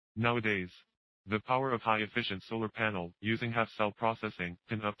Nowadays, the power of high-efficient solar panel using half-cell processing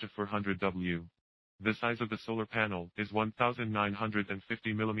can up to 400 W. The size of the solar panel is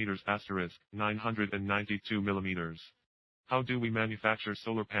 1950 millimeters asterisk 992 millimeters. How do we manufacture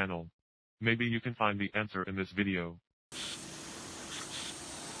solar panel? Maybe you can find the answer in this video.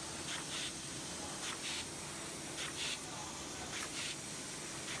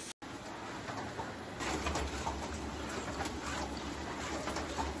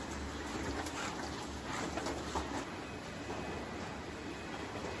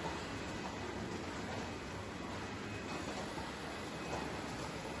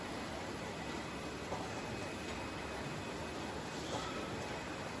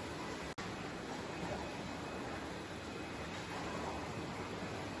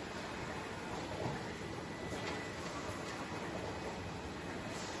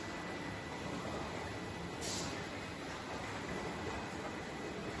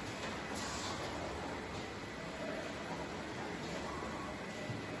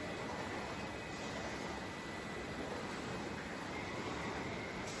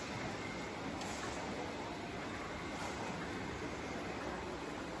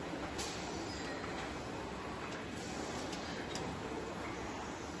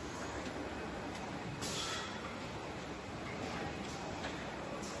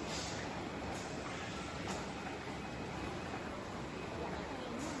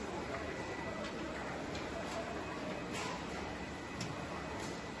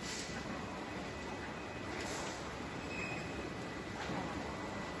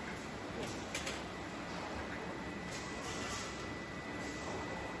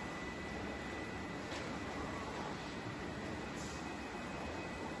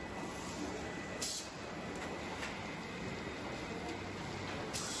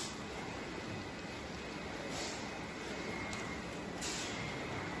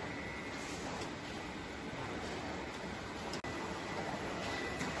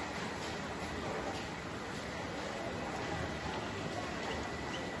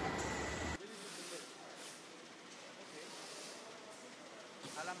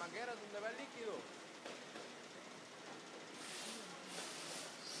 A las mangueras donde va el líquido.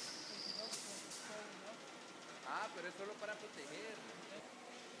 Ah, pero es solo para proteger.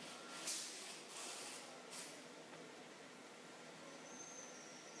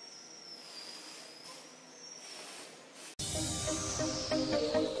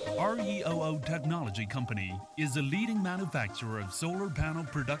 REOO Technology Company is a leading manufacturer of solar panel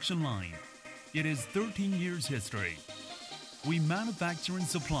production line. It has 13 years history. We manufacture and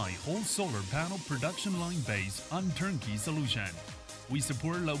supply whole solar panel production line based on turnkey solution. We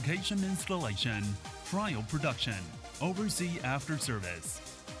support location installation, trial production, oversee after service.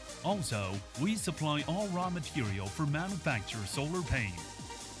 Also, we supply all raw material for manufacture solar paint.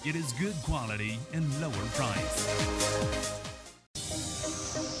 It is good quality and lower price.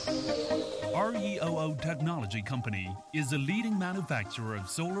 REOO Technology Company is a leading manufacturer of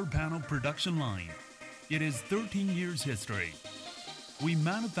solar panel production line. It has 13 years history. We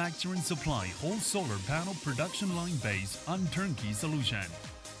manufacture and supply whole solar panel production line based on turnkey solution.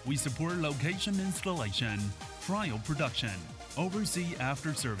 We support location installation, trial production, oversee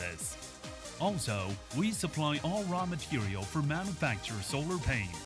after service. Also, we supply all raw material for manufacture solar paint.